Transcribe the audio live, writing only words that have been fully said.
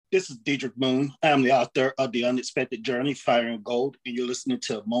This is Diedrich Moon. I am the author of The Unexpected Journey, Fire and Gold, and you're listening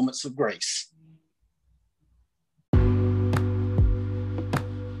to Moments of Grace.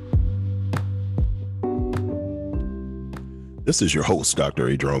 This is your host, Dr.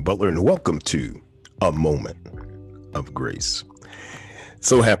 Adrian Butler, and welcome to A Moment of Grace.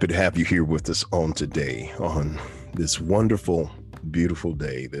 So happy to have you here with us on today, on this wonderful, beautiful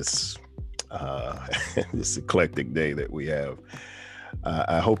day, this this eclectic day that we have.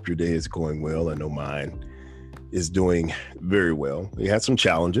 I hope your day is going well. I know mine is doing very well. We had some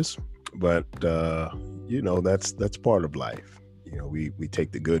challenges, but that's part of life. We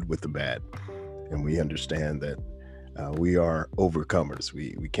take the good with the bad, and we understand that we are overcomers.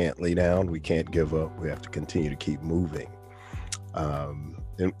 We can't lay down. We can't give up. We have to continue to keep moving.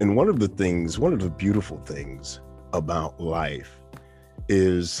 And one of the beautiful things about life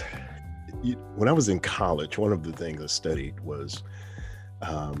is, when I was in college, one of the things I studied was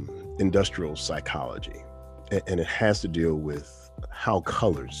industrial psychology. And it has to deal with how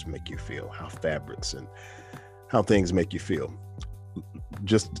colors make you feel, how fabrics and how things make you feel.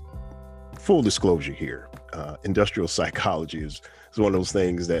 Just full disclosure here, industrial psychology is one of those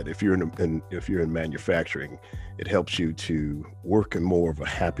things that if you're in manufacturing, it helps you to work in more of a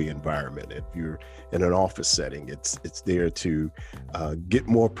happy environment. If you're in an office setting, it's there to get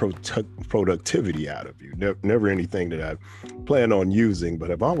more productivity out of you. Never anything that I plan on using, but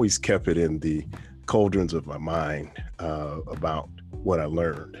I've always kept it in the cauldrons of my mind about what I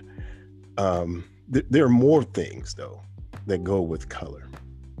learned. There are more things, though, that go with color.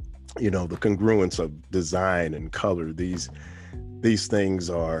 The congruence of design and color. These things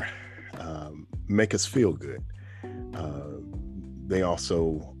are make us feel good. They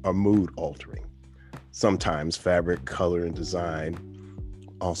also are mood altering. Sometimes fabric, color, and design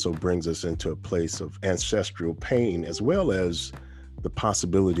also brings us into a place of ancestral pain, as well as the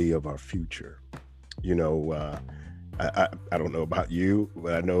possibility of our future. I don't know about you,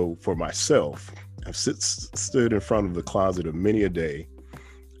 but I know for myself, I've stood in front of the closet of many a day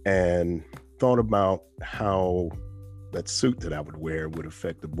and thought about how that suit that I would wear would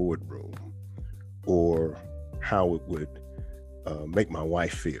affect the boardroom, or how it would make my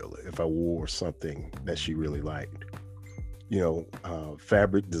wife feel if I wore something that she really liked.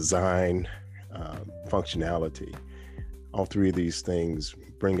 Fabric, design, functionality, all three of these things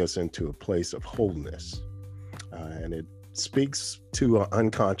bring us into a place of wholeness. And it speaks to our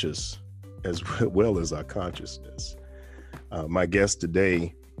unconscious as well as our consciousness. My guest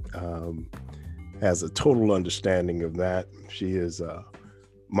today has a total understanding of that. She is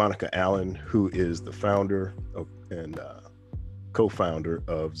Monica Allen, who is the founder and co-founder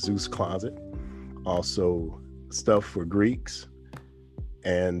of Zeus Closet, also Stuff for Greeks.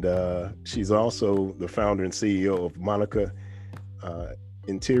 And she's also the founder and CEO of Monica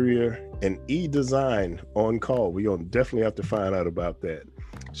Interior and E-Design on Call. We're going to definitely have to find out about that.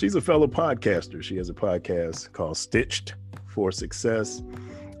 She's a fellow podcaster. She has a podcast called Stitched for Success.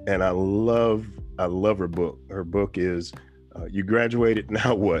 And I love her book. Her book is You Graduated,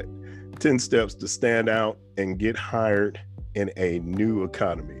 Now What? 10 Steps to Stand Out and Get Hired in a New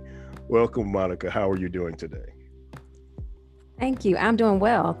Economy. Welcome, Monica. How are you doing today? Thank you. I'm doing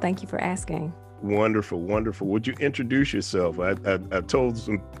well. Thank you for asking. Wonderful, wonderful. Would you introduce yourself? I told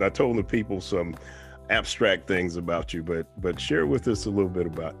the people some abstract things about you, but share with us a little bit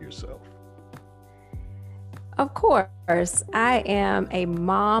about yourself. Of course. I am a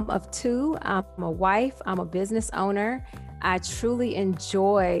mom of two. I'm a wife. I'm a business owner. I truly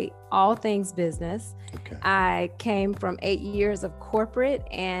enjoy all things business. Okay. I came from 8 years of corporate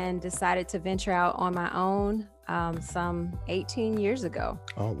and decided to venture out on my own some 18 years ago.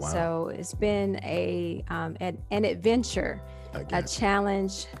 Oh, wow. So it's been an adventure, a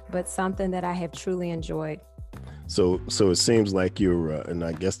challenge, but something that I have truly enjoyed. So it seems like you're, and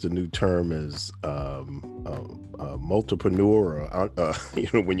I guess the new term is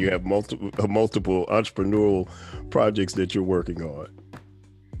multipreneur, or when you have multiple entrepreneurial projects that you're working on.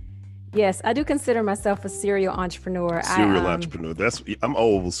 Yes, I do consider myself a serial entrepreneur. Entrepreneur. I'm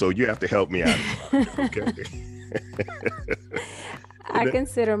old, so you have to help me out. Okay. I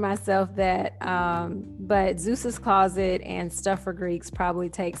consider myself that, but Zeus's Closet and Stuff for Greeks probably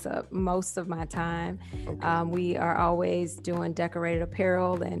takes up most of my time. Okay. We are always doing decorated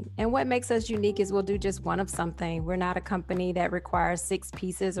apparel, and what makes us unique is we'll do just one of something. We're not a company that requires 6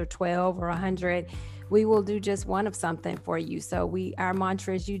 pieces or 12 or 100. We will do just one of something for you. So our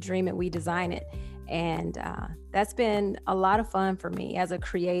mantra is, you dream it, we design it. And that's been a lot of fun for me as a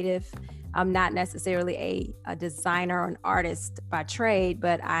creative. I'm not necessarily a designer or an artist by trade,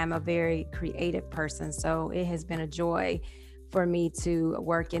 but I'm a very creative person. So it has been a joy for me to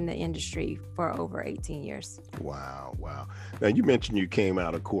work in the industry for over 18 years. Wow. Now you mentioned you came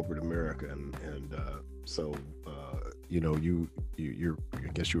out of corporate America, and so you're I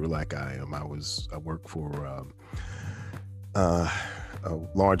guess you were like I am. I worked for a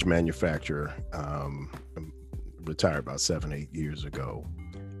large manufacturer. Retired about 7-8 years ago,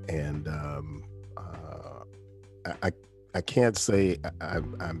 and I can't say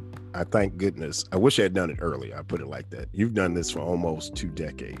I thank goodness. I wish I had done it early. I put it like that. You've done this for almost 2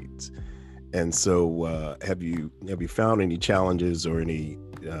 decades, and so have you found any challenges or any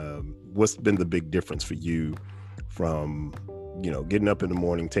what's been the big difference for you from getting up in the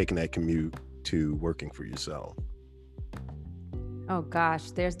morning, taking that commute, to working for yourself? Oh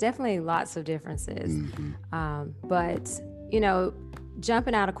gosh, there's definitely lots of differences. But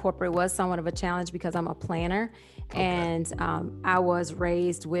jumping out of corporate was somewhat of a challenge because I'm a planner. Okay. And I was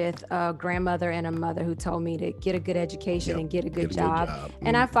raised with a grandmother and a mother who told me to get a good education and get a good job.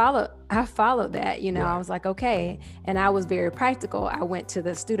 And I followed that, Right. I was like, okay. And I was very practical. I went to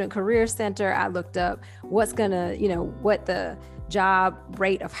the Student Career Center. I looked up what the job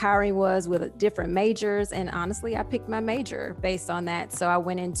rate of hiring was with different majors. And honestly, I picked my major based on that. So I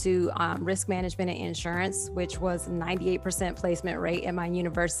went into risk management and insurance, which was 98% placement rate at my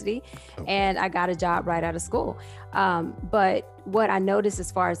university. Okay. And I got a job right out of school. But what I noticed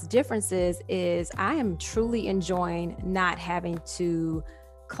as far as the differences is I am truly enjoying not having to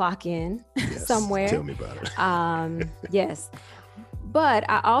clock in somewhere. Tell me about it. Yes. But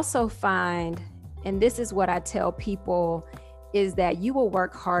I also find, and this is what I tell people, is that you will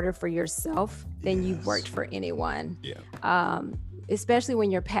work harder for yourself than you've worked for anyone. Yeah. Especially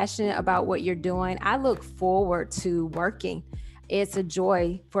when you're passionate about what you're doing. I look forward to working. It's a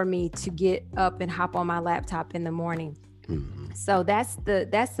joy for me to get up and hop on my laptop in the morning. Mm-hmm. So that's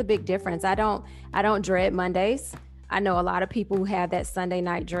the big difference. I don't dread Mondays. I know a lot of people who have that Sunday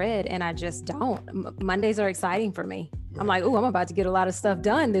night dread, and I just don't. Mondays are exciting for me. Right. I'm like, I'm about to get a lot of stuff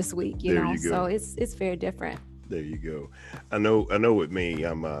done this week, you know. So it's very different. There you go. I know with me,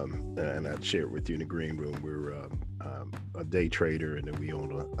 I'm and I shared with you in the green room, we're a day trader, and then we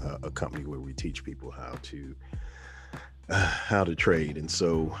own a company where we teach people how to trade. And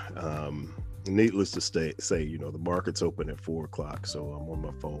so needless to say, the market's open at 4:00, so I'm on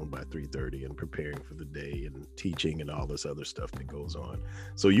my phone by 3:30 and preparing for the day and teaching and all this other stuff that goes on.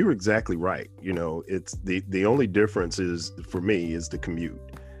 So you're exactly right. It's the only difference is for me is the commute,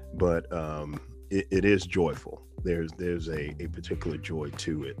 but it is joyful. There's a particular joy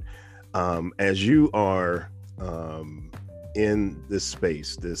to it. As you are in this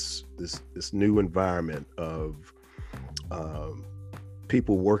space, this new environment of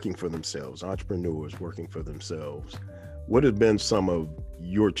people working for themselves, entrepreneurs working for themselves, what have been some of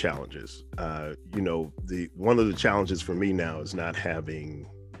your challenges? One of the challenges for me now is not having,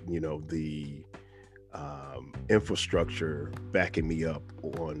 the infrastructure backing me up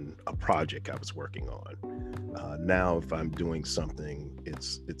on a project I was working on. Now, if I'm doing something,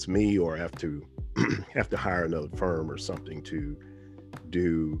 it's me, or I have to hire another firm or something to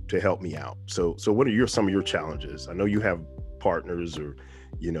help me out. So what are some of your challenges? I know you have partners, or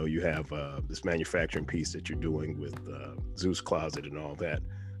you have this manufacturing piece that you're doing with Zeus Closet and all that.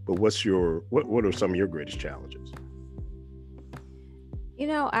 But what are some of your greatest challenges?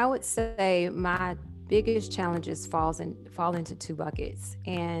 I would say my biggest challenges fall into 2 buckets,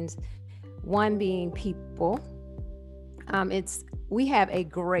 and one being people. We have a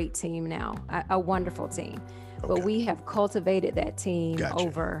great team now, a wonderful team, but we have cultivated that team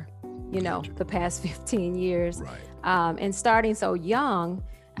over, the past 15 years. Right. And starting so young,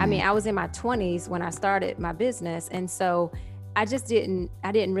 I mean, I was in my 20s when I started my business, and so I didn't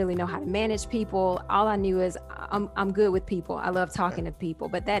really know how to manage people. All I knew is I'm good with people. I love talking to people,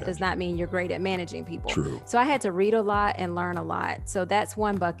 but that does not mean you're great at managing people. True. So I had to read a lot and learn a lot. So that's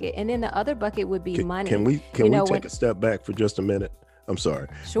one bucket. And then the other bucket would be money. Can we take a step back for just a minute? I'm sorry.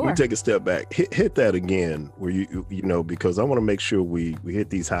 Sure. We take a step back. Hit that again, where because I want to make sure we hit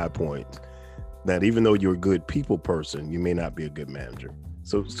these high points, that even though you're a good people person, you may not be a good manager.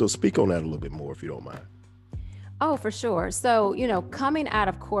 So speak on that a little bit more, if you don't mind. Oh, for sure. So, coming out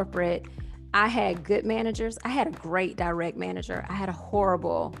of corporate, I had good managers. I had a great direct manager. I had a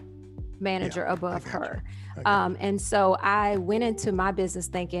horrible manager above her. And so I went into my business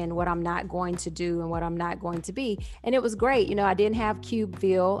thinking what I'm not going to do and what I'm not going to be. And it was great. I didn't have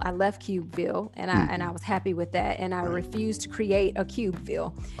Cubeville. I left Cubeville, and I was happy with that. And I refused to create a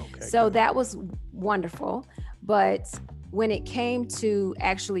Cubeville. So that was wonderful. But when it came to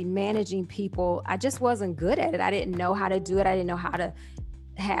actually managing people, I just wasn't good at it. I didn't know how to do it. I didn't know how to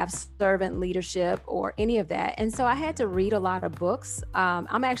have servant leadership or any of that. And so I had to read a lot of books.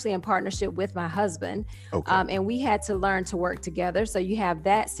 I'm actually in partnership with my husband, and we had to learn to work together. So you have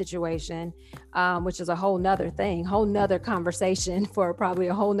that situation, which is a whole nother thing, whole nother conversation for probably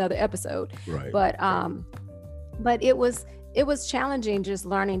a whole nother episode. Right. But it was challenging just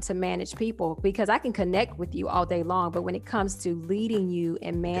learning to manage people, because I can connect with you all day long, but when it comes to leading you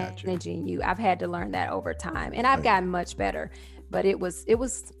and managing you, I've had to learn that over time, and I've gotten much better. But it was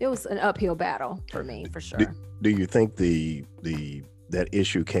an uphill battle for me, for sure. Do you think that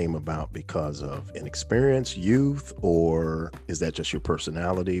issue came about because of inexperience, youth, or is that just your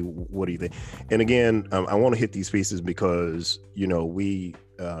personality? What do you think? And again, I want to hit these pieces because, you know, we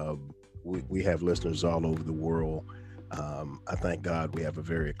have listeners all over the world. I thank God we have a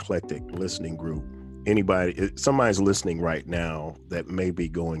very eclectic listening group. Somebody's listening right now that may be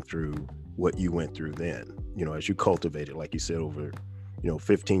going through what you went through then, you know, as you cultivated, like you said, over,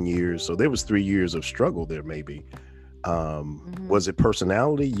 15 years. So there was 3 years of struggle there, maybe. Was it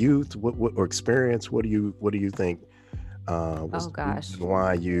personality, youth, what or experience? What do you think?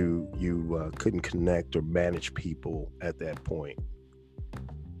 Why you couldn't connect or manage people at that point?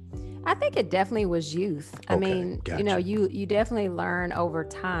 I think it definitely was youth. I mean, gotcha. You definitely learn over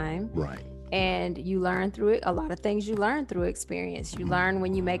time. Right. And you learn through it. A lot of things you learn through experience. You learn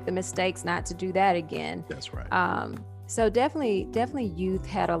when you make the mistakes not to do that again. That's right. So definitely youth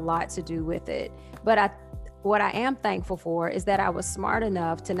had a lot to do with it. But what I am thankful for is that I was smart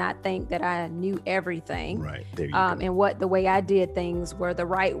enough to not think that I knew everything. Right. There you go. And the way I did things were the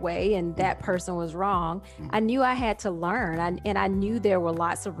right way and that person was wrong. I knew I had to learn, and I knew there were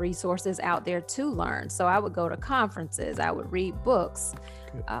lots of resources out there to learn. So I would go to conferences, I would read books.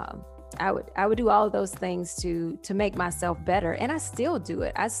 I would do all of those things to make myself better. And I still do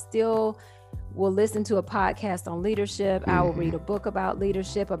it. I still will listen to a podcast on leadership. I will read a book about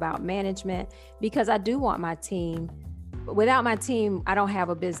leadership, about management, because I do want my team. Without my team, I don't have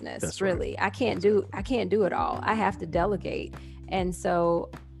a business. That's really. right. I can't do it all. I have to delegate. And so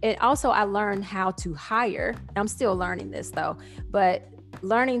I learned how to hire. I'm still learning this though, but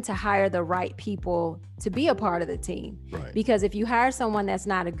learning to hire the right people to be a part of the team. Right. Because if you hire someone that's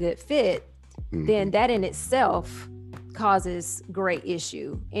not a good fit, then that in itself causes great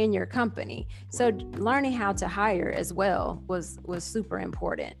issue in your company. So learning how to hire as well was super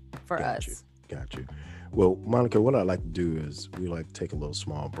important for us. Got you. Well, Monica, what I'd like to do is we like to take a little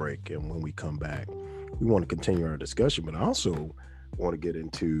small break, and when we come back, we want to continue our discussion, but I also want to get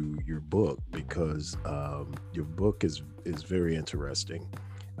into your book, because your book is very interesting.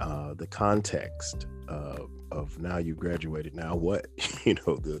 The context of now you graduated, now what?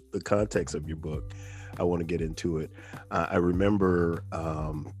 The context of your book, I want to get into it. I remember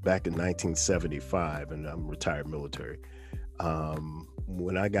back in 1975, and I'm retired military.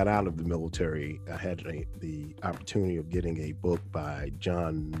 When I got out of the military, I had the opportunity of getting a book by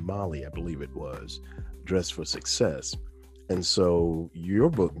John Malley, I believe it was, Dress for Success. And so your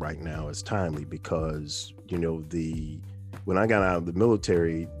book right now is timely because, when I got out of the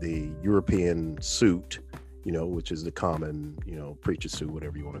military, the European suit, which is the common, preacher suit,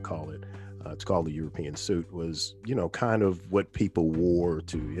 whatever you want to call it. It's called the European suit, was, kind of what people wore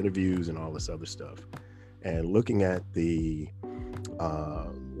to interviews and all this other stuff. And looking at the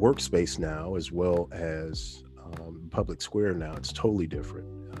workspace now, as well as public square now, it's totally different.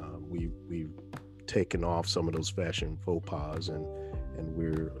 We've taken off some of those fashion faux pas, and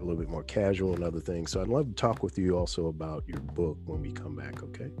we're a little bit more casual and other things. So I'd love to talk with you also about your book when we come back.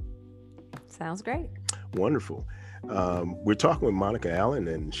 Okay. Sounds great. Wonderful. We're talking with Monica Allen,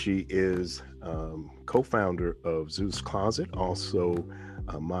 and she is co-founder of Zeus Closet, also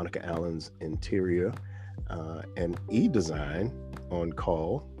Monica Allen's Interior and E-Design on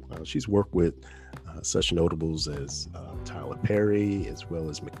Call. She's worked with such notables as Tyler Perry, as well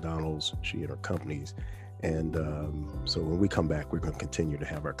as McDonald's, she and her companies. And so when we come back, we're going to continue to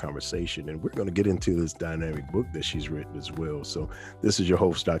have our conversation, and we're going to get into this dynamic book that she's written as well. So this is your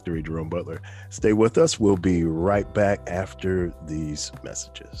host, Dr. E. Jerome Butler. Stay with us. We'll be right back after these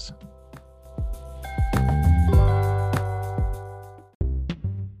messages.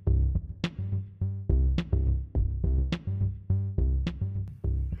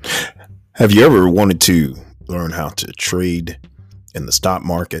 Have you ever wanted to learn how to trade in the stock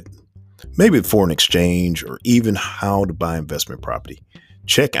market? Maybe foreign exchange, or even how to buy investment property?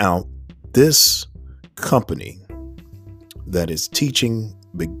 Check out this company that is teaching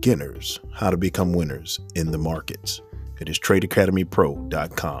beginners how to become winners in the markets. It is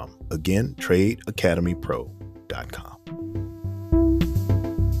TradeAcademyPro.com. Again, TradeAcademyPro.com.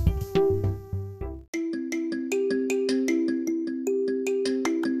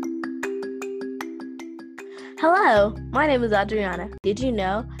 Hello, my name is Adriana. Did you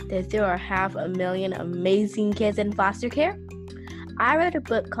know that there are 500,000 amazing kids in foster care? I wrote a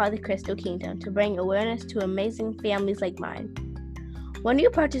book called The Crystal Kingdom to bring awareness to amazing families like mine. When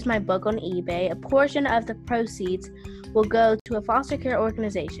you purchase my book on eBay, a portion of the proceeds will go to a foster care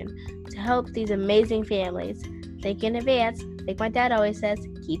organization to help these amazing families. Thank you in advance. Like my dad always says,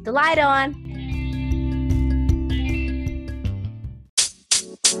 keep the light on.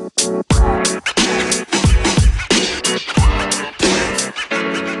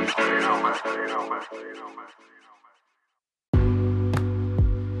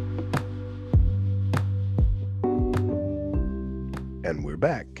 And we're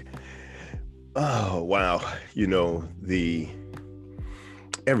back. Oh, wow. You know,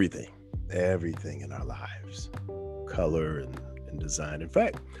 everything in our lives, color and design. In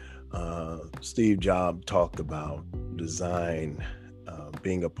fact, Steve Jobs talked about design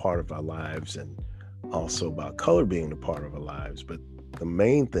being a part of our lives, and also about color being a part of our lives. But the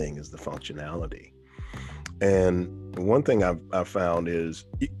main thing is the functionality. And one thing I've found is,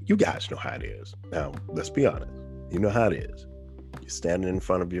 you guys know how it is. Now, let's be honest. You know how it is. You're standing in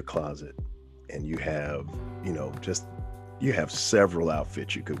front of your closet and you have, you have several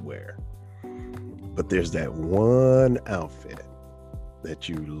outfits you could wear. But there's that one outfit that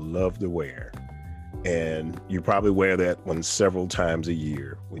you love to wear. And you probably wear that one several times a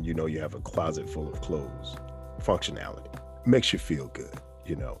year when you know you have a closet full of clothes. Functionality makes you feel good,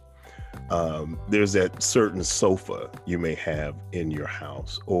 There's that certain sofa you may have in your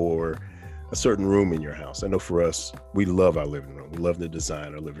house, or a certain room in your house. I know for us, we love our living room. We love to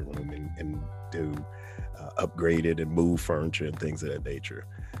design our living room and do upgrade it and move furniture and things of that nature.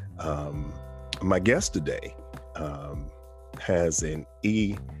 My guest today has an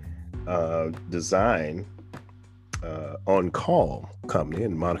design on call company,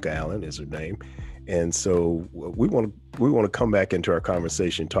 and Monica Allen is her name. And so we want to come back into our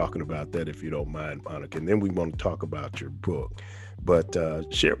conversation talking about that, if you don't mind, Monica. And then we want to talk about your book. But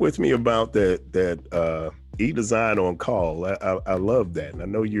share with me about that e-design on call. I love that, and I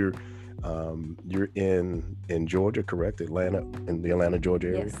know you're in Georgia, correct? Atlanta, in the Atlanta, Georgia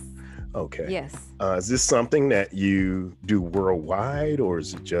area. Yes. Okay. Yes. Is this something that you do worldwide, or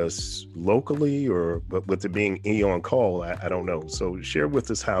is it just locally, but with it being on call, I don't know. So share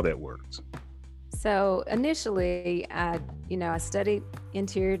with us how that works. So initially, I studied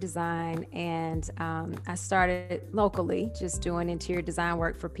interior design, and I started locally, just doing interior design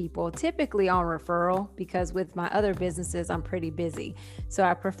work for people, typically on referral, because with my other businesses, I'm pretty busy. So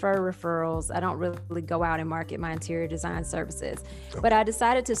I prefer referrals. I don't really go out and market my interior design services. Okay. But I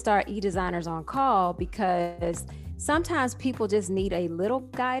decided to start E-Designers on Call because sometimes people just need a little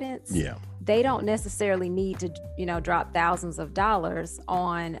guidance. Yeah. They don't necessarily need to, drop thousands of dollars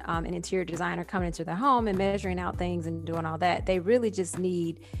on an interior designer coming into their home and measuring out things and doing all that. They really just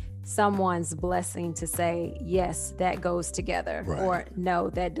need someone's blessing to say, yes, that goes together, right, or no,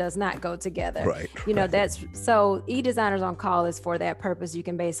 that does not go together. Right. That's so E-Designers on Call is for that purpose. You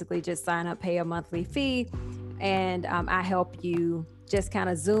can basically just sign up, pay a monthly fee, and I help you just kind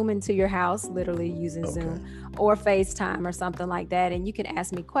of zoom into your house, literally using Zoom or FaceTime or something like that. And you can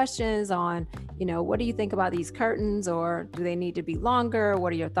ask me questions on, what do you think about these curtains, or do they need to be longer?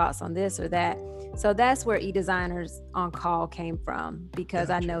 What are your thoughts on this or that? So that's where E-Designers on Call came from, because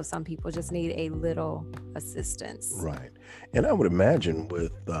Gotcha. I know some people just need a little assistance. Right. And I would imagine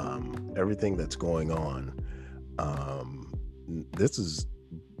with everything that's going on, this is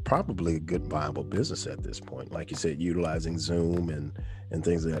probably a good viable business at this point. Like you said, utilizing Zoom and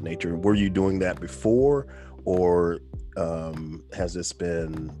things of that nature. Were you doing that before, or has this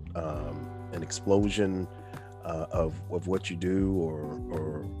been an explosion of what you do,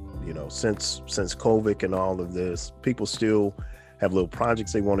 or since COVID and all of this, people still have little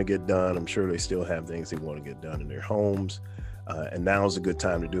projects they want to get done. I'm sure they still have things they want to get done in their homes, and now is a good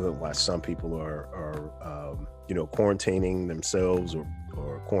time to do it, while some people are quarantining themselves or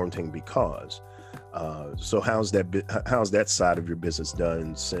quarantining because. So how's that side of your business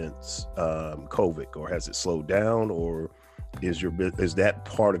done since COVID, or has it slowed down, or is that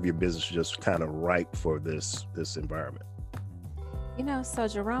part of your business just kind of ripe for this environment? So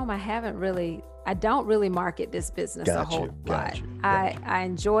Jerome, I don't really market this business a whole lot. I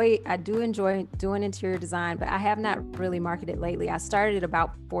do enjoy doing interior design, but I have not really marketed lately. I started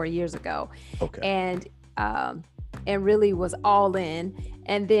about 4 years ago. Okay. And really was all in,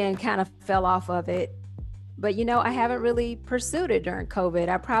 and then kind of fell off of it. But, I haven't really pursued it during COVID.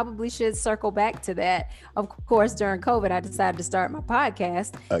 I probably should circle back to that. Of course, during COVID, I decided to start my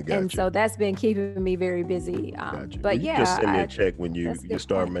podcast. So that's been keeping me very busy. But you just send me a check when you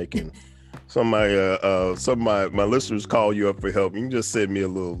start making Some of my listeners call you up for help. You can just send me a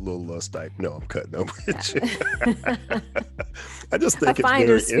little Stipe. No, I'm cutting up with you. I just think it's very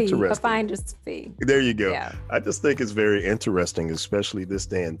interesting. A finder's fee. There you go. Yeah. I just think it's very interesting, especially this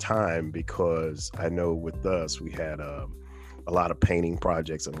day and time, because I know with us, we had a lot of painting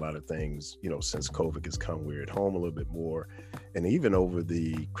projects and a lot of things, since COVID has come, we're at home a little bit more. And even over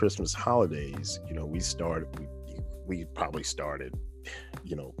the Christmas holidays, we probably started,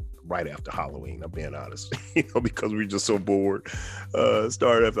 right after Halloween, I'm being honest, because we're just so bored.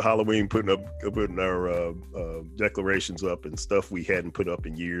 Started after Halloween, putting our declarations up and stuff we hadn't put up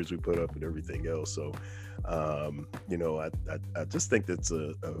in years, we put up and everything else. So, I just think that's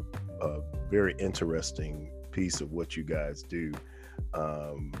a very interesting piece of what you guys do.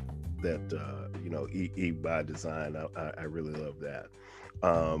 E by Design, I really love that.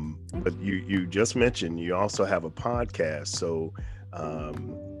 But you just mentioned you also have a podcast, so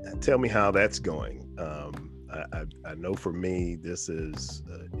tell me how that's going. I know for me, this is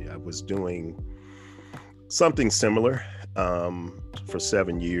I was doing something similar for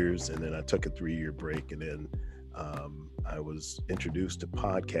 7 years, and then I took a 3-year break, and then I was introduced to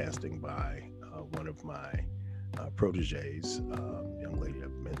podcasting by one of my proteges, young lady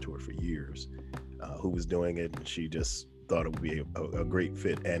I've mentored for years, who was doing it, and she just thought it would be a great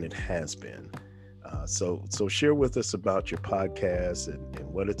fit, and it has been. So share with us about your podcast and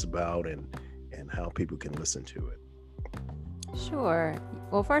what it's about and how people can listen to it. Sure.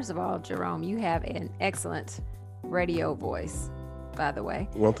 Well, first of all, Jerome, you have an excellent radio voice, by the way.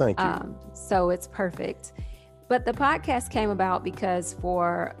 Well, thank you. So it's perfect. But the podcast came about because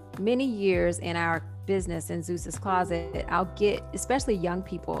for many years in our business in Zeus's Closet, I'll get especially young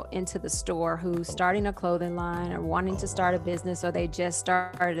people into the store who's starting a clothing line or wanting to start a business, or they just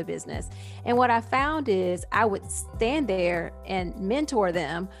started a business. And what I found is I would stand there and mentor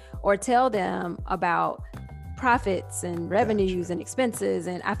them or tell them about profits and revenues and expenses.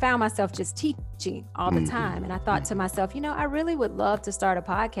 And I found myself just teaching all the time. And I thought to myself, I really would love to start a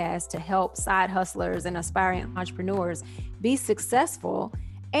podcast to help side hustlers and aspiring entrepreneurs be successful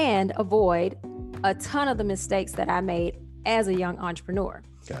and avoid a ton of the mistakes that I made as a young entrepreneur.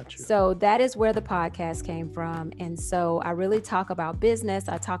 Gotcha. So that is where the podcast came from. And so I really talk about business.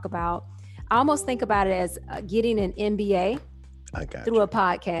 I almost think about it as getting an MBA through a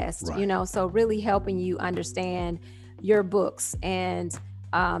podcast, right. So really helping you understand your books and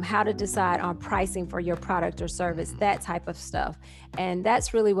how to decide on pricing for your product or service, that type of stuff. And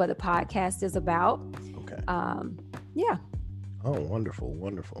that's really what the podcast is about. Okay. Yeah. Oh, wonderful,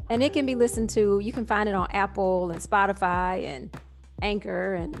 wonderful. And it can be listened to, you can find it on Apple and Spotify and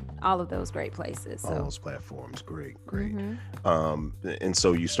Anchor and all of those great places. All those platforms. Great. Mm-hmm. And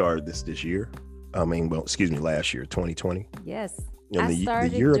so you started this year? Last year, 2020? Yes. I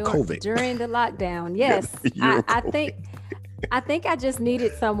started the year of COVID. During the lockdown. Yes. I think I just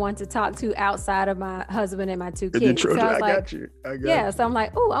needed someone to talk to outside of my husband and my 2 kids. So I got you. So I'm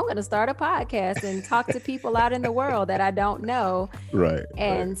like, I'm going to start a podcast and talk to people out in the world that I don't know. Right.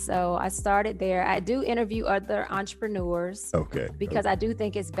 And so I started there. I do interview other entrepreneurs. Okay. Because I do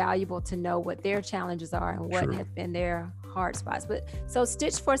think it's valuable to know what their challenges are and what has been their hard spots. But so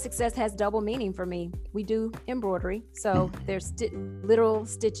Stitch for Success has double meaning for me. We do embroidery. So there's literal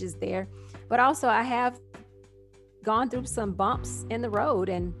stitches there. But also I have gone through some bumps in the road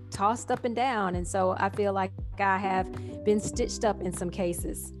and tossed up and down. And so I feel like I have been stitched up in some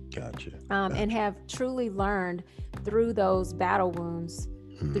cases. Gotcha. And have truly learned through those battle wounds,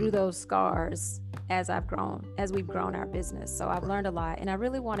 through those scars as we've grown our business. So I've learned a lot, and I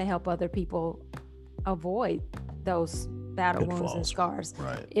really want to help other people avoid those battle wounds and scars,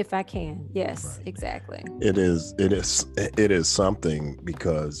 if I can. Yes, exactly. It is something,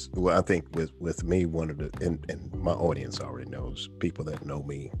 because I think with me, one of the, and my audience already knows, people that know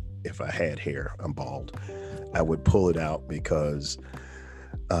me, if I had hair, I'm bald, I would pull it out because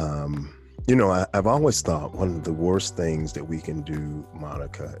I've always thought one of the worst things that we can do,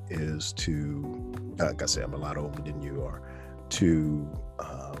 Monica, is to, like I said, I'm a lot older than you are, to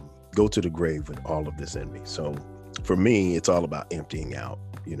go to the grave with all of this in me. So for me, it's all about emptying out,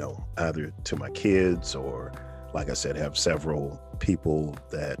 either to my kids or, like I said, have several people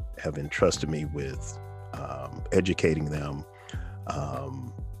that have entrusted me with educating them,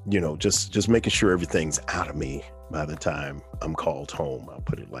 just making sure everything's out of me by the time I'm called home. I'll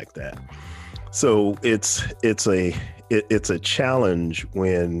put it like that. So it's a challenge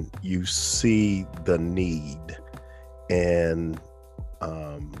when you see the need and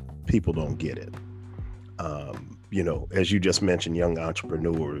people don't get it. As you just mentioned, young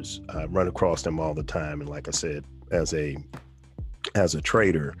entrepreneurs, I run across them all the time. And like I said, as a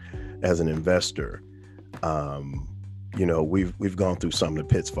trader, as an investor, you know, we've gone through some of the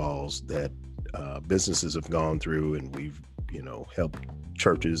pitfalls that businesses have gone through, and we've, you know, helped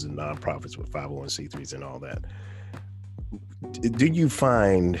churches and nonprofits with 501c3s and all that. Do you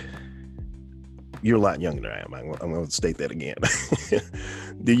find, you're a lot younger than I am, I'm going to state that again.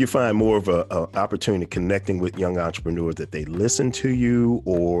 Do you find more of a opportunity connecting with young entrepreneurs that they listen to you,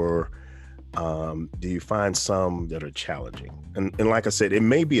 or do you find some that are challenging? And like I said, it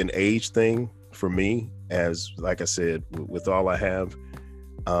may be an age thing for me, as like I said, with all I have,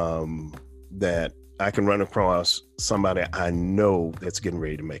 that I can run across somebody I know that's getting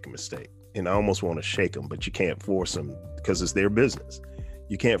ready to make a mistake, and I almost want to shake them, but you can't force them because it's their business.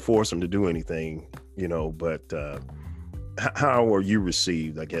 You can't force them to do anything, you know. But how are you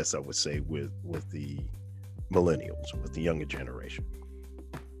received, I guess I would say, with the millennials, with the younger generation?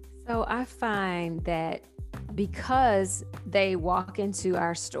 So I find that because they walk into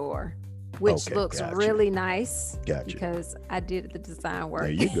our store, which looks really nice, because I did the design work.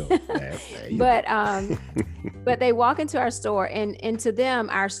 There you go. But they walk into our store, and to them,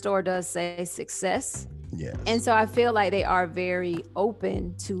 our store does say success. Yes. And so I feel like they are very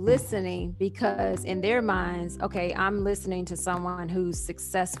open to listening, because in their minds, okay, I'm listening to someone who's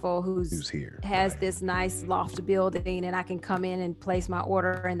successful, who's here, has this nice loft building, and I can come in and place my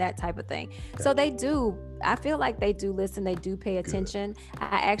order and that type of thing. So they do, I feel like they do listen, they do pay attention. Good.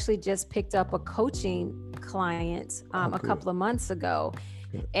 I actually just picked up a coaching client a couple of months ago.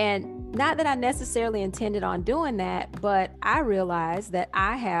 And not that I necessarily intended on doing that, but I realized that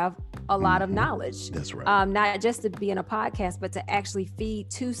I have a lot of knowledge. That's right. Not just to be in a podcast, but to actually feed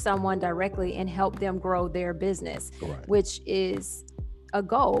to someone directly and help them grow their business, which is a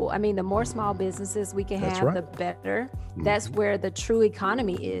goal. I mean, the more small businesses we can have, the better. That's where the true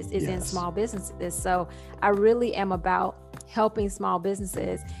economy is in small businesses. So I really am about helping small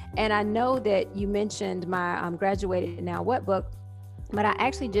businesses. And I know that you mentioned my Graduated Now What book, but I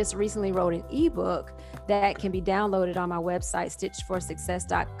actually just recently wrote an ebook that can be downloaded on my website,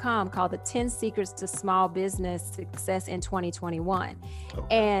 stitchedforsuccess.com, called The 10 Secrets to Small Business Success in 2021.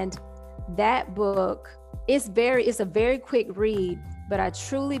 And that book it's a very quick read, but I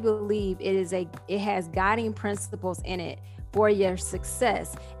truly believe it has guiding principles in it for your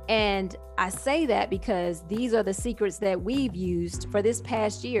success. And I say that because these are the secrets that we've used for this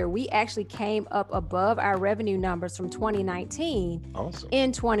past year. We actually came up above our revenue numbers from 2019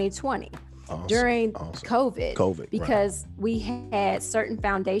 in 2020 during COVID, because we had certain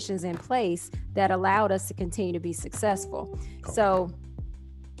foundations in place that allowed us to continue to be successful. So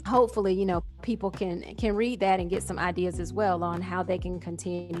hopefully, you know, people can read that and get some ideas as well on how they can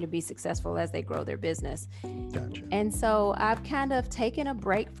continue to be successful as they grow their business. Gotcha. And so I've kind of taken a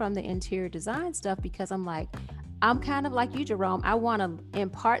break from the interior design stuff, because I'm kind of like you, Jerome. I want to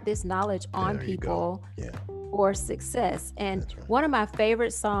impart this knowledge on people for success. And one of my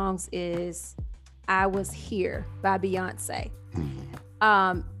favorite songs is I Was Here by Beyonce.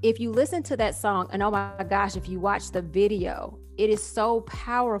 If you listen to that song, and oh my gosh, if you watch the video, it is so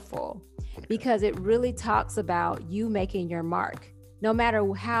powerful, because it really talks about you making your mark. No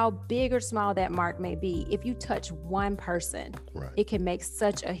matter how big or small that mark may be, if you touch one person, it can make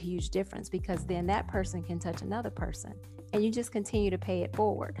such a huge difference, because then that person can touch another person, and you just continue to pay it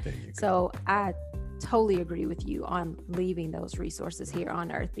forward. So I totally agree with you on leaving those resources here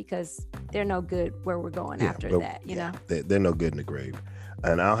on earth, because they're no good where we're going after that, you know? They're no good in the grave.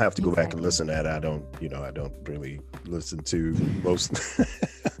 And I'll have to go back and listen to that. I don't really listen to most.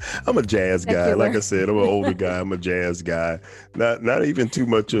 I'm a jazz guy. Like I said, I'm an older guy. I'm a jazz guy. Not even too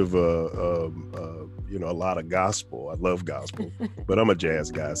much of a lot of gospel. I love gospel, but I'm a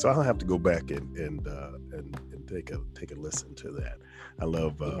jazz guy. So I'll have to go back and take a listen to that. I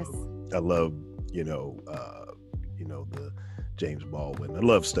love the James Baldwin. I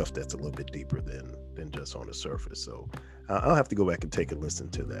love stuff that's a little bit deeper than just on the surface. So I'll have to go back and take a listen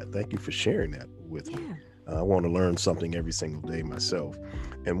to that. Thank you for sharing that with me. I want to learn something every single day myself.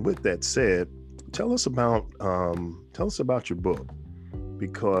 And with that said, tell us about your book,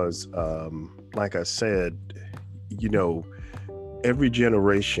 because like I said, you know, every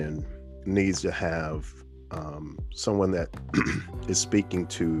generation needs to have someone that is speaking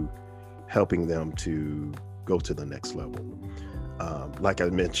to helping them to go to the next level. Like I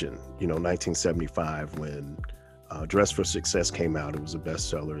mentioned, 1975, when Dress for Success came out, it was a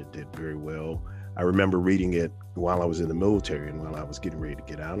bestseller. It did very well. I remember reading it while I was in the military and while I was getting ready to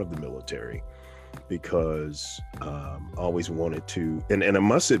get out of the military, because I always wanted to, and I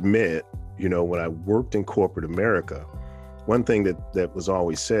must admit, when I worked in corporate America, one thing that was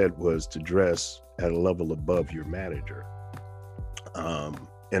always said was to dress at a level above your manager.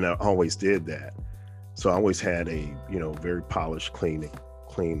 and I always did that. So I always had a, very polished,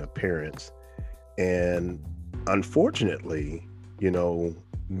 clean appearance. And unfortunately,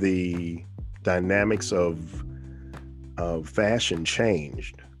 the dynamics of fashion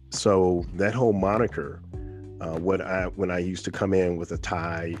changed. So that whole moniker, when I used to come in with a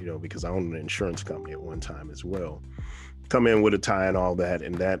tie, because I owned an insurance company at one time as well, come in with a tie and all that,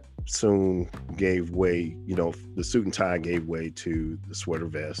 and that soon gave way, the suit and tie gave way to the sweater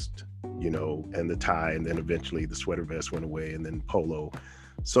vest, and the tie, and then eventually the sweater vest went away, and then polo.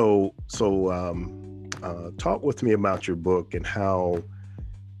 So talk with me about your book and how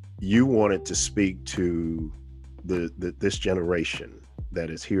you wanted to speak to this generation that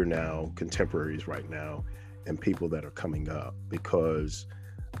is here now, contemporaries right now, and people that are coming up. Because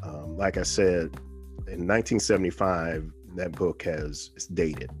like I said, in 1975, that book it's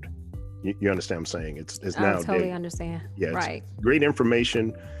dated. You understand what I'm saying? It's now I totally dated. Understand. Yeah, right. Great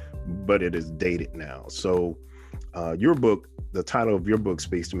information, but it is dated now. So your book, the title of your book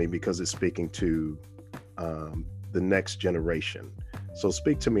speaks to me because it's speaking to the next generation. So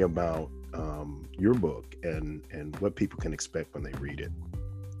speak to me about your book and what people can expect when they read it.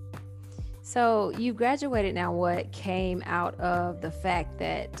 So you graduated now. What came out of the fact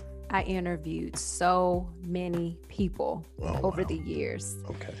that I interviewed so many people over the years.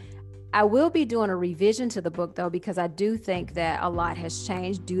 Okay. I will be doing a revision to the book though, because I do think that a lot has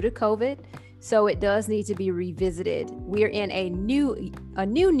changed due to COVID. So it does need to be revisited. We're in a new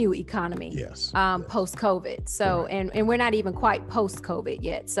economy. Yes. Post-COVID. So, right. and we're not even quite post-COVID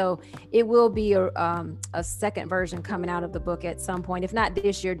yet. So it will be a second version coming out of the book at some point, if not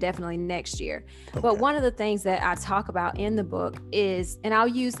this year, definitely next year. Okay. But one of the things that I talk about in the book is, and I'll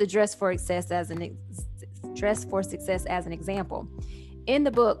use the Dress for Success as an example. In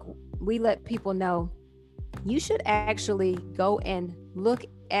the book, we let people know you should actually go and look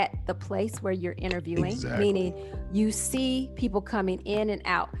at the place where you're interviewing, meaning you see people coming in and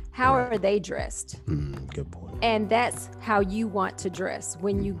out. How are they dressed? Good point. And that's how you want to dress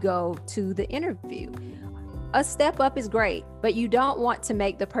when you go to the interview. A step up is great, but you don't want to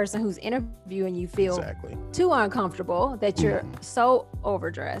make the person who's interviewing you feel too uncomfortable that you're so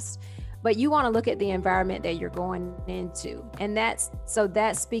overdressed. But you want to look at the environment that you're going into. And that's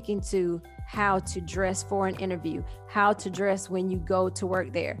speaking to how to dress for an interview, how to dress when you go to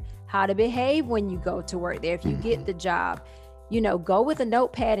work there, how to behave when you go to work there. If you get the job, go with a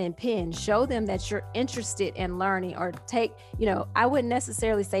notepad and pen, show them that you're interested in learning, or take, I wouldn't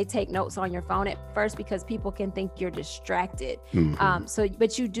necessarily say take notes on your phone at first because people can think you're distracted.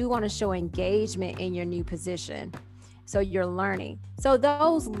 But you do want to show engagement in your new position. So you're learning. So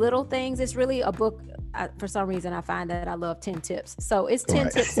those little things, it's really a book. For some reason, I find that I love 10 tips. So it's 10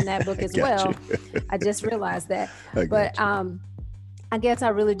 tips in that book as well. I just realized that. But I guess I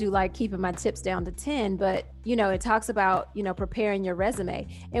really do like keeping my tips down to 10. But, it talks about, preparing your resume.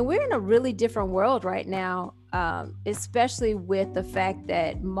 And we're in a really different world right now, especially with the fact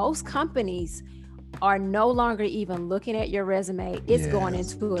that most companies are no longer even looking at your resume. It's going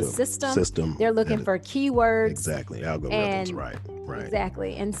into a system. They're looking for keywords. Exactly. Algorithms, right.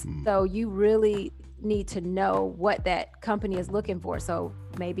 Exactly. And so you really need to know what that company is looking for. So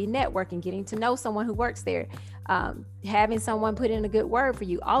maybe networking, getting to know someone who works there, having someone put in a good word for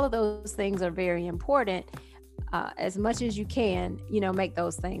you. All of those things are very important. As much as you can, make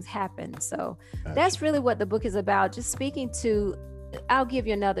those things happen. So that's really what the book is about. Just speaking to, I'll give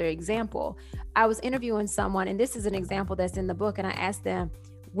you another example. I was interviewing someone, and this is an example that's in the book, and I asked them,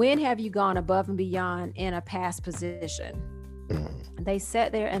 when have you gone above and beyond in a past position? They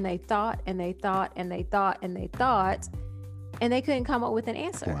sat there and they thought and they thought and they thought and they thought, and they couldn't come up with an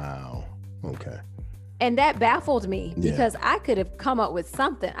answer. Wow. Okay. And that baffled me because I could have come up with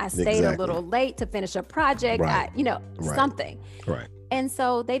something. I stayed a little late to finish a project, something. Right. And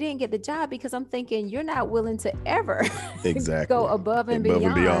so they didn't get the job because I'm thinking you're not willing to ever go above and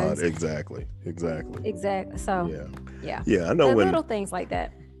beyond. Exactly. So yeah. I know when little things like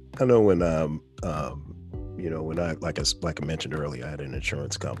that. I know when when I like I mentioned earlier, I had an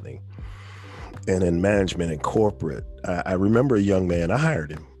insurance company, and in management and corporate, I remember a young man. I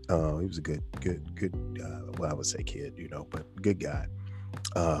hired him. He was a good. Well, I would say kid, but good guy.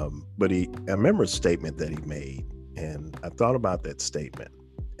 But I remember a statement that he made. And I thought about that statement,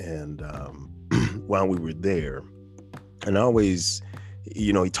 and while we were there, and always,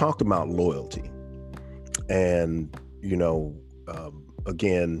 he talked about loyalty, and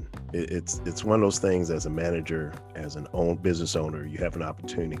again, it's one of those things as a manager, as an business owner, you have an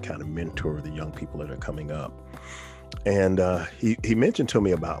opportunity to kind of mentor the young people that are coming up, and he mentioned to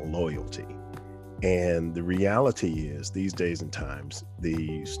me about loyalty, And the reality is, these days and times,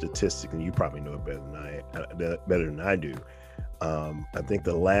 the statistics, and you probably know it better than I do. I think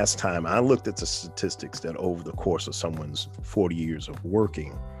the last time I looked at the statistics, that over the course of someone's 40 years of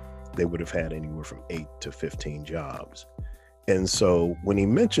working, they would have had anywhere from 8 to 15 jobs. And so when he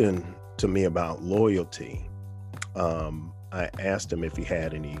mentioned to me about loyalty, I asked him if he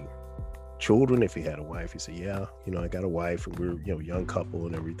had any children, if he had a wife. He said, yeah, I got a wife, and we're, a young couple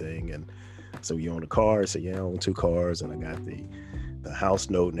and everything. And so you own a car? I said, yeah, I own 2 cars, and I got the house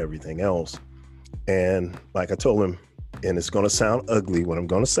note and everything else. And like I told him, and it's going to sound ugly what I'm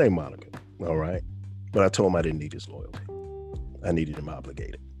going to say, Monica, all right? But I told him I didn't need his loyalty. I needed him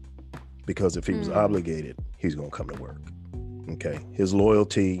obligated. Because if he was obligated, he's going to come to work, okay? His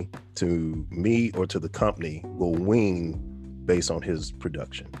loyalty to me or to the company will wane based on his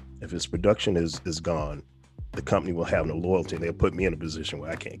production. If his production is gone, the company will have no loyalty. They'll put me in a position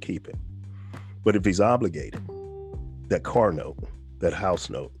where I can't keep him. But if he's obligated, that car note, that house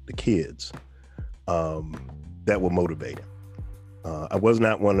note, the kids, that will motivate him. I was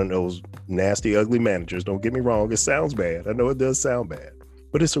not one of those nasty, ugly managers. Don't get me wrong. It sounds bad. I know it does sound bad,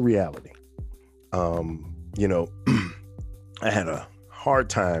 but it's a reality. I had a hard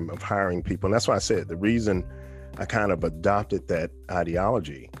time of hiring people. And that's why I said the reason I kind of adopted that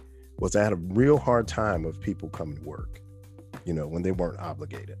ideology was I had a real hard time of people coming to work, when they weren't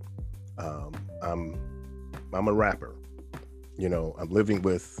obligated. I'm a rapper, I'm living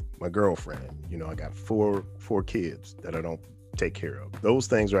with my girlfriend, I got four kids that I don't take care of. Those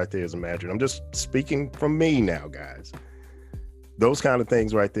things right there is imaginary. I'm just speaking from me now, guys. Those kind of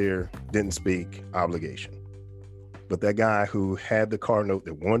things right there didn't speak obligation. But that guy who had the car note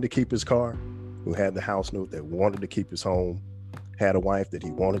that wanted to keep his car, who had the house note that wanted to keep his home, had a wife that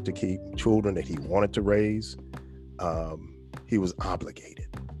he wanted to keep, children that he wanted to raise, he was obligated.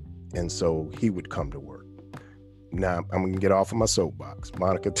 And so he would come to work. Now, I'm going to get off of my soapbox.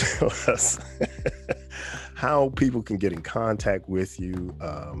 Monica, tell us how people can get in contact with you,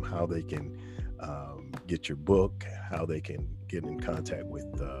 how they can get your book, how they can get in contact with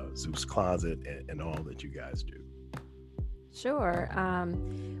Zeus Closet and all that you guys do. Sure.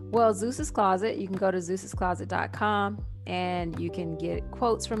 Well, Zeus's Closet, you can go to zeuscloset.com and you can get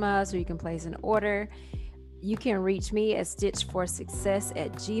quotes from us, or you can place an order. You can reach me at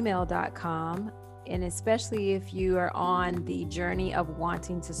stitchforsuccess@gmail.com. And especially if you are on the journey of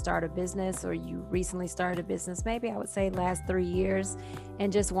wanting to start a business, or you recently started a business, maybe I would say last 3 years,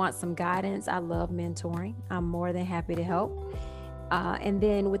 and just want some guidance. I love mentoring. I'm more than happy to help. And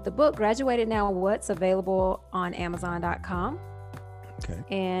then with the book, Graduated Now What's, available on Amazon.com. Okay.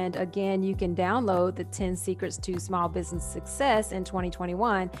 And again, you can download the 10 Secrets to Small Business Success in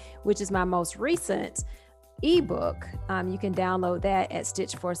 2021, which is my most recent ebook. You can download that at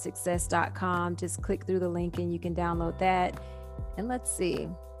stitchforsuccess.com. Just click through the link and you can download that. And let's see.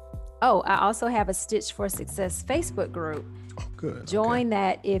 Oh, I also have a Stitch for Success Facebook group. Oh, good. Join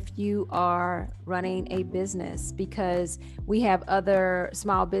that if you are running a business, because we have other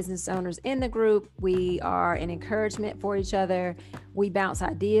small business owners in the group. We are an encouragement for each other. We bounce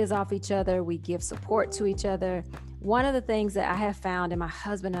ideas off each other. We give support to each other. One of the things that I have found, and my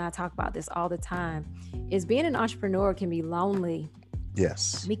husband and I talk about this all the time, is being an entrepreneur can be lonely.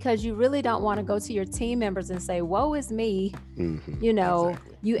 Yes. Because you really don't want to go to your team members and say, woe is me. Mm-hmm.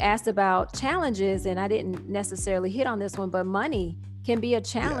 Exactly. You asked about challenges, and I didn't necessarily hit on this one, but money can be a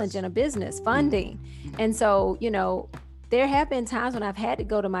challenge in a business, funding. Mm-hmm. And so, there have been times when I've had to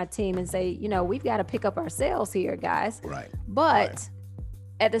go to my team and say, we've got to pick up our sales here, guys. Right. But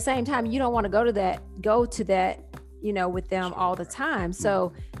at the same time, you don't want to go to that, with them all the time.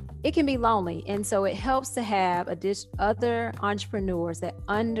 So it can be lonely. And so it helps to have other entrepreneurs that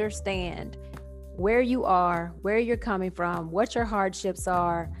understand where you are, where you're coming from, what your hardships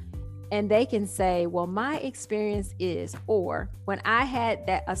are. And they can say, well, my experience is, or when I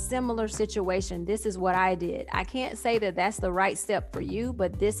had a similar situation, this is what I did. I can't say that that's the right step for you,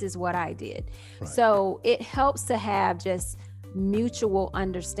 but this is what I did. Right. So it helps to have just mutual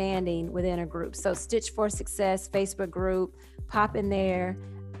understanding within a group. So Stitch for Success Facebook group, pop in there.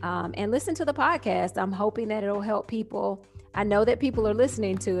 And listen to the podcast. I'm hoping that it'll help people. I know that people are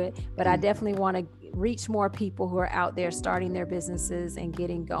listening to it, but I definitely want to reach more people who are out there starting their businesses and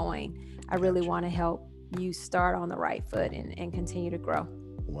getting going. I really want to help you start on the right foot and continue to grow.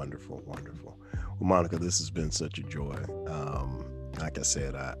 Wonderful, wonderful. Well, Monica, this has been such a joy. Like I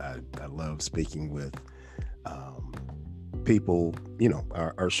said, I love speaking with people.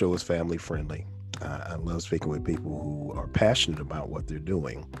 Our show is family friendly. I love speaking with people who are passionate about what they're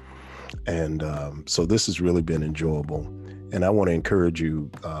doing. And so this has really been enjoyable. And I want to encourage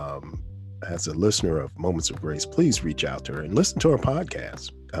you, as a listener of Moments of Grace, please reach out to her and listen to her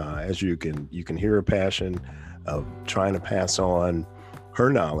podcast. As you can hear her passion of trying to pass on her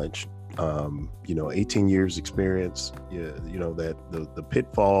knowledge. 18 years experience, that the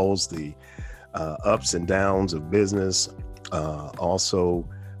pitfalls, the ups and downs of business, also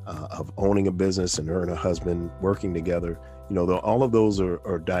of owning a business, and her and her husband working together. All of those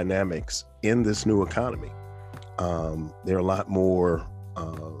are dynamics in this new economy. There are a lot more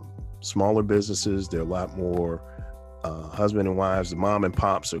smaller businesses. There are a lot more husband and wives. The mom and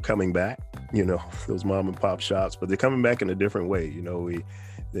pops are coming back, those mom and pop shops, but they're coming back in a different way.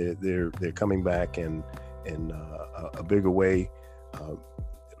 They're coming back in a bigger way,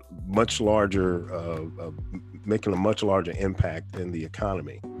 much larger, making a much larger impact in the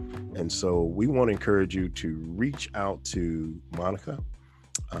economy. And so we want to encourage you to reach out to Monica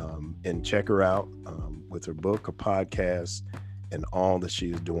and check her out with her book, her podcast, and all that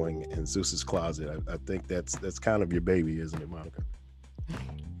she is doing in Zeus's Closet. I think that's kind of your baby, isn't it, Monica?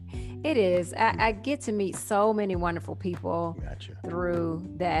 It is. I get to meet so many wonderful people through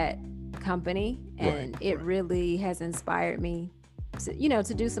that company, and it really has inspired me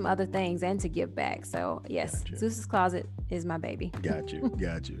to do some other things and to give back. So yes, Zeus's Closet is my baby. Got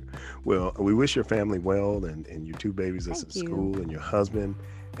you. Well, we wish your family well, and your two babies that's at school, and your husband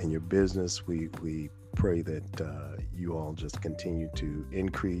and your business. We pray that you all just continue to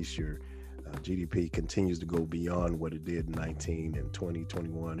increase your GDP, continues to go beyond what it did in 19 and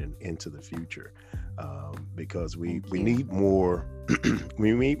 2021 and into the future, because we need more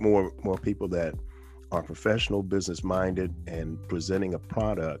we need more people that are professional, business minded, and presenting a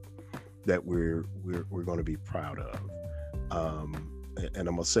product that we're going to be proud of. And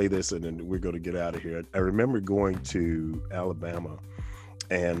I'm gonna say this, and then we're going to get out of here. I remember going to Alabama,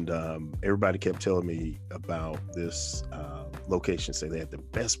 and everybody kept telling me about this location. Say they had the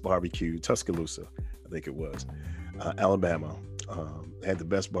best barbecue, Tuscaloosa, I think it was, Alabama, had the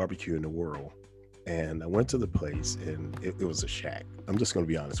best barbecue in the world. And I went to the place, and it was a shack. I'm just going to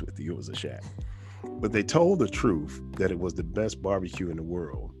be honest with you, it was a shack. But they told the truth that it was the best barbecue in the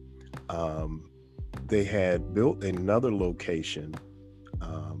world. They had built another location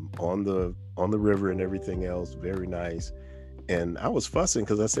on the river and everything else, very nice. And I was fussing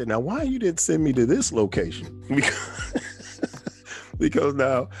because I said, now, why you didn't send me to this location? Because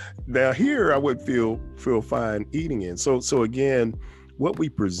now here I would feel fine eating in. So again, what we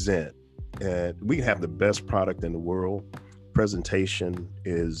present, and we have the best product in the world. Presentation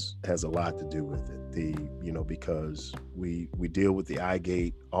has a lot to do with it. Because we deal with the eye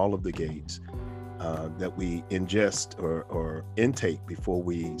gate, all of the gates that we ingest or intake before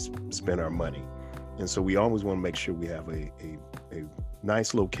we spend our money. And so we always want to make sure we have a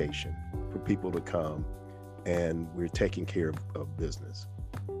nice location for people to come, and we're taking care of business.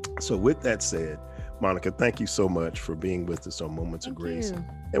 So with that said, Monica, thank you so much for being with us on Moments of Grace.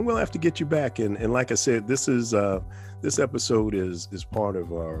 And we'll have to get you back. And like I said, this episode is part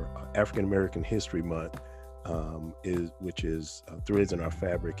of our African American History Month, which is Threads in Our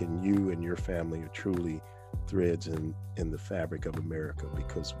Fabric, and you and your family are truly threads in the fabric of America,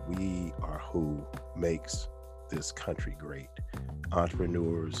 because we are who makes this country great.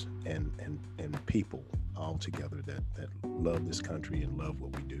 Entrepreneurs and people all together that love this country and love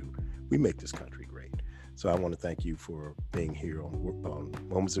what we do. We make this country great. So I want to thank you for being here on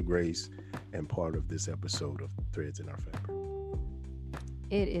Moments of Grace and part of this episode of Threads in Our Fabric.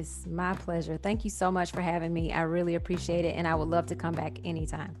 It is my pleasure. Thank you so much for having me. I really appreciate it, and I would love to come back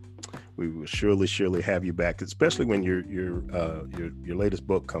anytime. We will surely have you back, especially when your latest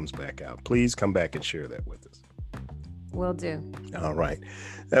book comes back out. Please come back and share that with us. Will do. All right.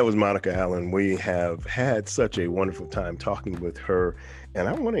 That was Monica Allen. We have had such a wonderful time talking with her, and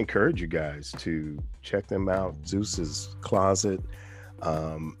I want to encourage you guys to check them out. Zeus's Closet.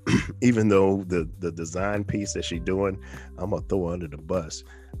 Even though the design piece that she's doing, I'm gonna throw her under the bus.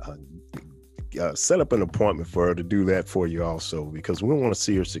 Set up an appointment for her to do that for you also, because we want to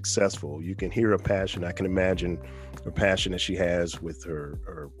see her successful. You can hear her passion. I can imagine her passion that she has with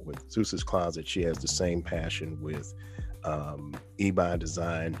with Zeus's Closet. She has the same passion with eBay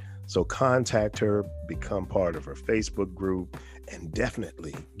Design. So contact her, become part of her Facebook group, and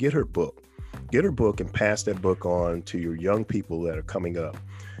definitely get her book. Get her book and pass that book on to your young people that are coming up.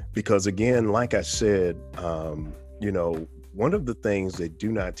 Because again, like I said, one of the things they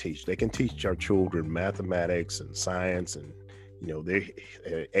do not teach, they can teach our children mathematics and science and,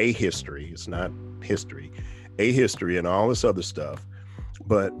 a history, it's not history, a history and all this other stuff.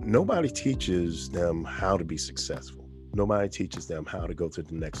 But nobody teaches them how to be successful. Nobody teaches them how to go to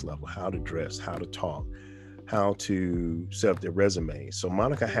the next level, how to dress, how to talk, how to set up their resume. So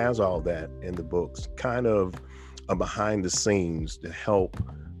Monica has all that in the books, kind of behind the scenes to help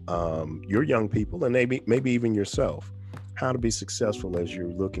your young people, and maybe even yourself, how to be successful as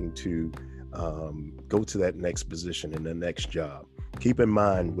you're looking to go to that next position in the next job. Keep in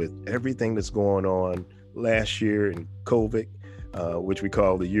mind, with everything that's going on last year in COVID, which we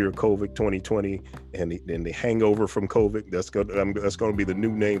call the year of COVID 2020, and the hangover from COVID, that's going to be the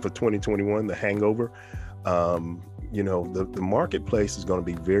new name for 2021, the hangover. The marketplace is going to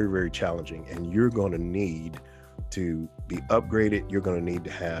be very, very challenging, and you're going to need to be upgraded. You're going to need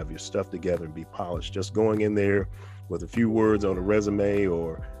to have your stuff together and be polished. Just going in there with a few words on a resume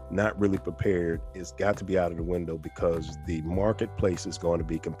or not really prepared, it's got to be out of the window, because the marketplace is going to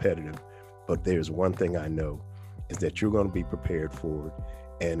be competitive. But there's one thing I know, is that you're going to be prepared for it.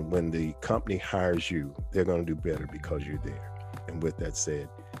 And when the company hires you, they're going to do better because you're there. And with that said,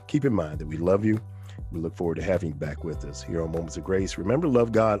 keep in mind that we love you. We look forward to having you back with us here on Moments of Grace. Remember,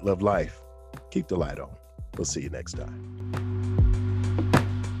 love God, love life. Keep the light on. We'll see you next time.